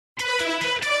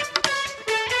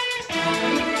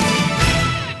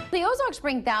Ozarks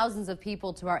bring thousands of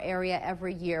people to our area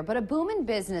every year, but a boom in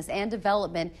business and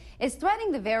development is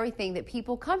threatening the very thing that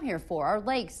people come here for, our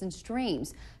lakes and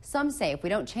streams. Some say if we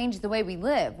don't change the way we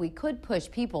live, we could push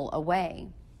people away.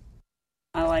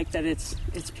 I like that it's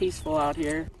peaceful out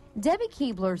here. Debbie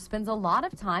Keebler spends a lot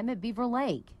of time at Beaver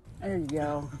Lake. There you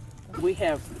go. We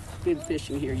have good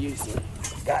fishing here usually.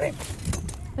 Got him.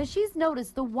 But she's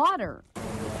noticed the water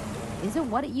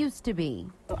isn't what it used to be.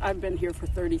 I've been here for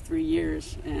 33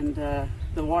 years, and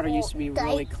the water used to be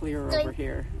really clear over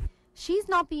here. She's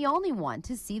not the only one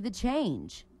to see the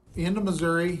change. Into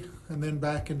Missouri and then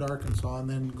back into Arkansas and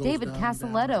then goes David down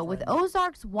Casaletto with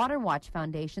Ozarks Water Watch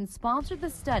Foundation sponsored the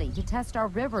study to test our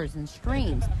rivers and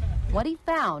streams. What he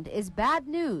found is bad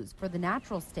news for the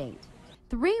natural state.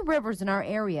 3 rivers in our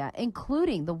area,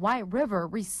 including the White River,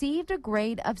 received a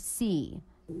grade of C.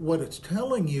 What it's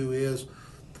telling you is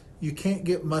you can't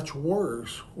get much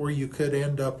worse, or you could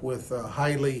end up with a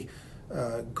highly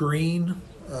green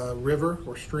river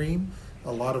or stream,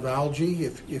 a lot of algae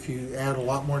if you add a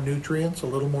lot more nutrients, a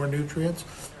little more nutrients,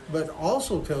 but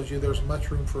also tells you there's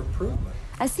much room for improvement.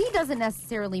 A C doesn't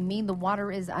necessarily mean the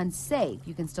water is unsafe.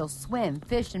 You can still swim,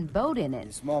 fish, and boat in it.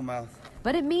 Smallmouth.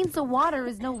 But it means the water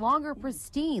is no longer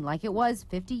pristine like it was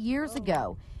 50 years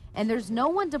ago. And there's no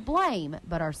one to blame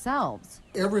but ourselves.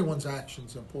 Everyone's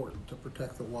action's important to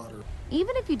protect the water.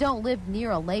 Even if you don't live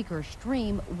near a lake or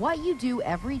stream, what you do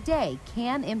every day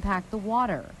can impact the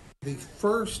water. The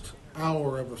first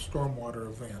hour of a stormwater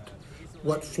event,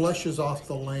 what flushes off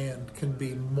the land can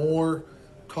be more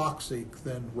toxic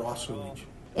than raw sewage.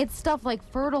 It's stuff like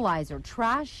fertilizer,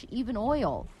 trash, even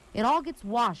oil. It all gets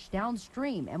washed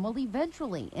downstream and will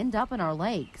eventually end up in our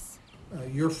lakes.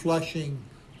 You're flushing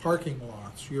parking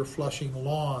lots, you're flushing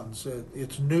lawns,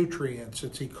 it's nutrients,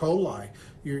 it's E. coli,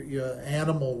 your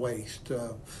animal waste.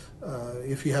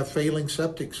 If you have failing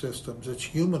septic systems, it's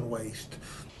human waste.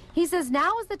 He says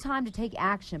now is the time to take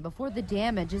action before the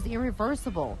damage is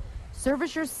irreversible.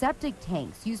 Service your septic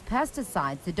tanks, use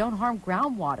pesticides that don't harm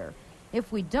groundwater.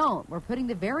 If we don't, we're putting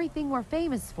the very thing we're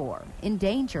famous for in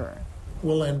danger.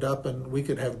 We'll end up and we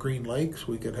could have green lakes,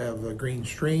 we could have green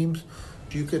streams.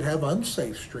 You could have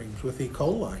unsafe streams with E.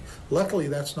 coli. Luckily,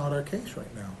 that's not our case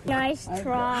right now. Nice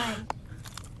try.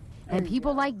 And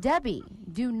people like Debbie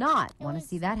do not want to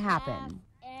see that happen.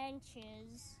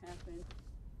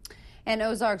 And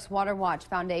Ozarks Water Watch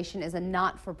Foundation is a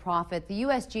not-for-profit. The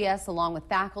USGS, along with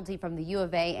faculty from the U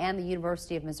of A and the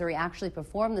University of Missouri, actually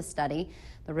performed the study.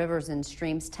 The rivers and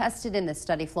streams tested in this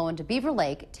study flow into Beaver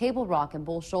Lake, Table Rock, and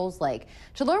Bull Shoals Lake.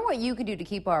 To learn what you can do to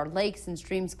keep our lakes and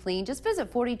streams clean, just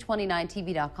visit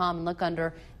 4029tv.com and look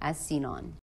under As Seen On.